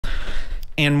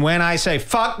And when I say,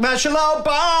 fuck Michelle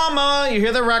Obama, you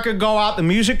hear the record go out, the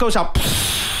music goes out.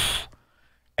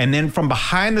 And then from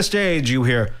behind the stage, you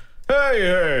hear, hey, hey,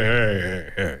 hey,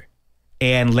 hey, hey.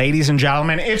 And ladies and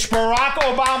gentlemen, it's Barack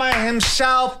Obama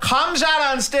himself comes out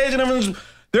on stage and everyone's,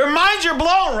 their minds are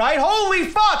blown, right? Holy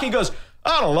fuck. He goes,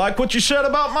 I don't like what you said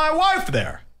about my wife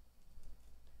there.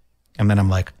 And then I'm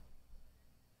like,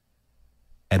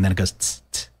 and then it goes, tss,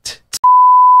 tss, tss,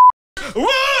 tss. Woo!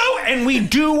 And we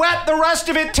duet the rest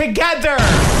of it together.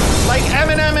 Like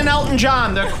Eminem and Elton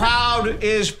John. The crowd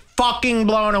is fucking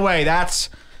blown away. That's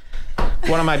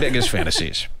one of my biggest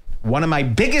fantasies. One of my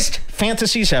biggest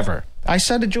fantasies ever. I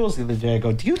said to Jules the other day, I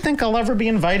go, do you think I'll ever be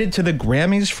invited to the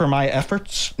Grammys for my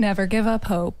efforts? Never give up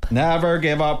hope. Never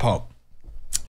give up hope.